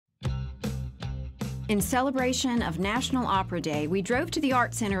In celebration of National Opera Day, we drove to the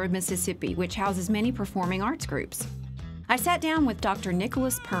Art Center of Mississippi, which houses many performing arts groups. I sat down with Dr.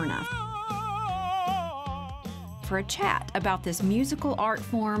 Nicholas Perna for a chat about this musical art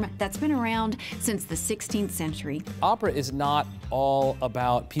form that's been around since the 16th century. Opera is not all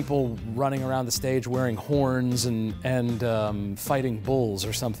about people running around the stage wearing horns and fighting bulls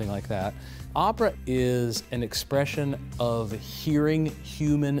or something like that. Opera is an expression of hearing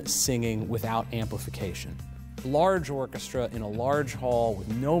human singing without amplification. Large orchestra in a large hall with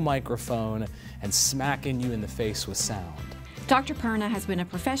no microphone and smacking you in the face with sound. Dr. Perna has been a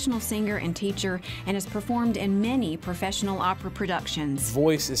professional singer and teacher and has performed in many professional opera productions.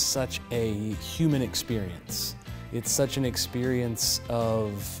 Voice is such a human experience. It's such an experience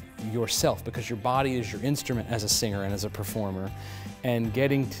of yourself because your body is your instrument as a singer and as a performer. And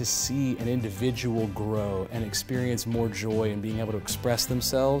getting to see an individual grow and experience more joy and being able to express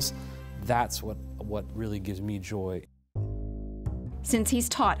themselves, that's what really gives me joy. Since he's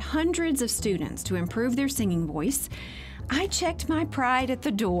taught hundreds of students to improve their singing voice, I checked my pride at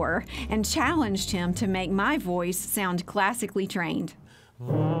the door and challenged him to make my voice sound classically trained.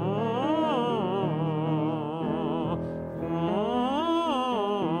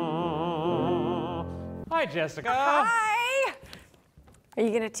 Hi, Jessica. Hi! Are you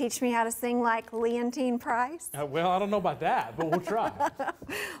going to teach me how to sing like Leontine Price? Well, I don't know about that, but we'll try.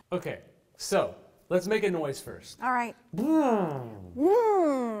 Okay, so let's make a noise first. All right.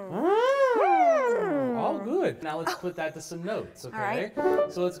 All good. Now let's put that to some notes, okay? All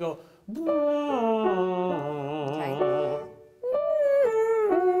right. So let's go. Okay.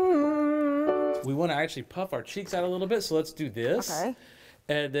 We want to actually puff our cheeks out a little bit, so let's do this. Okay.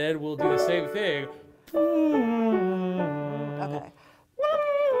 And then we'll do the same thing. Okay.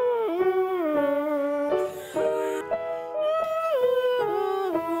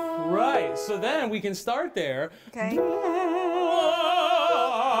 Right, so then we can start there. Okay.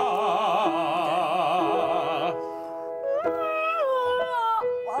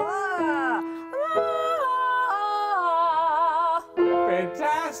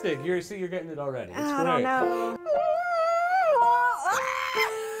 Fantastic. See, you're getting it already. It's great. I don't know.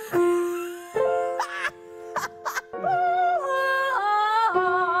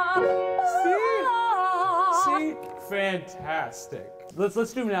 See? Fantastic.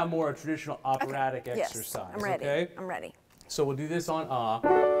 Let's do now more a traditional operatic exercise. Yes, I'm ready. Okay? I'm ready. So we'll do this on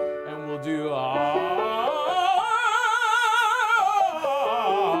and we'll do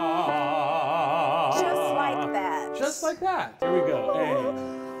Just like that. Just like that. Here we go. Hey.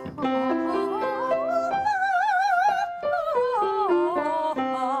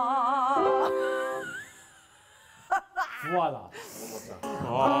 Voila.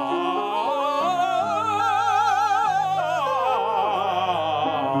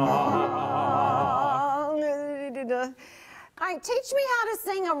 Teach me how to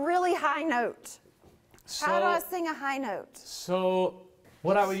sing a really high note. How do I sing a high note? So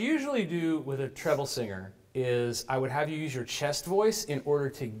what I would usually do with a treble singer is I would have you use your chest voice in order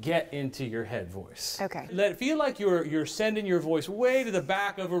to get into your head voice. Okay. Let it feel like you're sending your voice way to the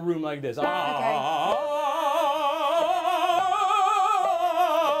back of a room like this.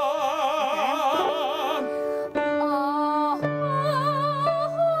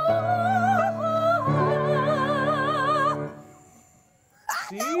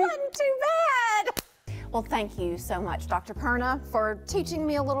 Too bad. Well, thank you so much, Dr. Perna, for teaching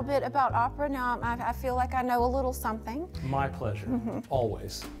me a little bit about opera. Now I feel like I know a little something. My pleasure,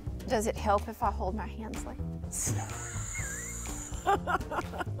 always. Does it help if I hold my hands like this?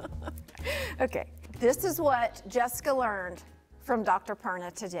 Okay, this is what Jessica learned from Dr.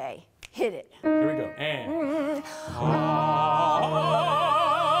 Perna today. Hit it. Here we go. And.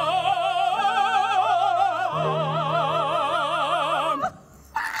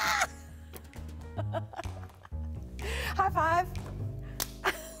 High five.